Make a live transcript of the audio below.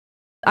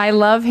I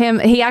love him.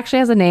 He actually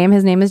has a name.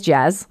 His name is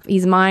Jazz.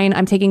 He's mine.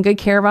 I'm taking good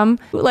care of him.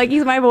 Like,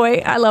 he's my boy.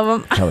 I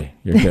love him. Kelly,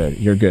 you're good.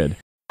 You're good.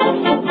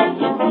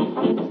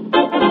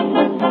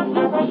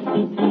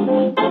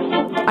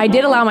 I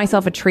did allow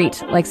myself a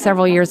treat like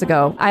several years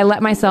ago. I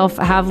let myself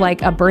have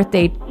like a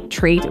birthday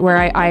treat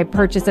where I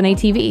purchased an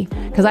ATV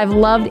because I've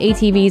loved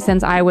ATVs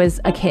since I was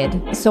a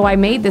kid. So I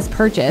made this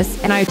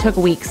purchase and I took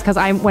weeks because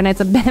when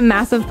it's a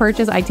massive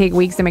purchase, I take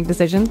weeks to make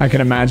decisions. I can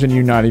imagine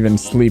you not even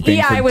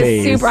sleeping for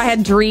days. I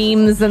had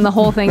dreams and the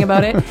whole thing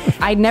about it.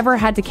 I'd never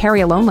had to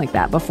carry a loan like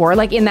that before,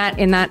 like in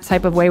that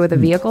type of way with a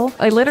vehicle.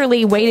 I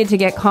literally waited to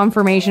get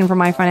confirmation from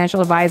my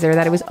financial advisor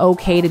that it was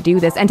okay to do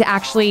this and to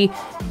actually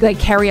like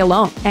carry a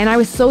loan. And I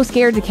was so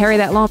scared to carry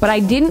that loan, but I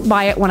didn't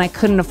buy it when I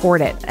couldn't afford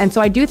it. And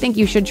so I do think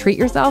you should treat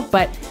yourself,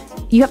 but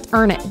you have to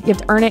earn it. You have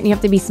to earn it and you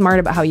have to be smart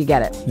about how you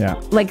get it. Yeah.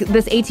 Like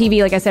this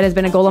ATV, like I said, has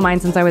been a goal of mine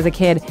since I was a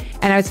kid.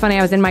 And it was funny,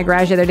 I was in my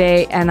garage the other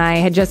day and I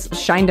had just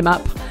shined him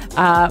up,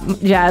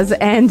 Jazz.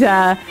 And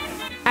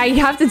I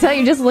have to tell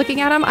you, just looking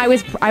at him, I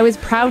was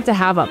proud to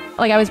have him.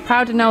 Like I was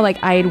proud to know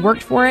like I had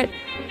worked for it.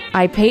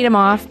 I paid him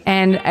off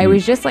and it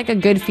was just like a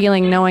good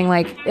feeling knowing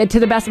like, to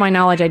the best of my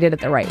knowledge, I did it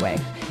the right way.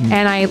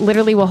 And I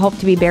literally will hope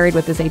to be buried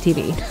with this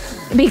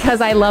ATV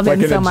because I love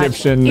him so much.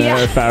 Like an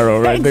Egyptian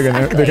pharaoh, right?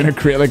 Exactly. They're gonna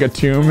create like a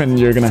tomb and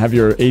you're gonna have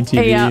your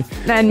ATV. Yeah,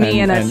 and me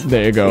in it. And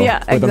there you go.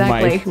 Yeah,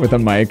 exactly. With a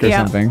mic or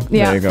something.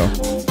 Yeah. There you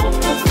go.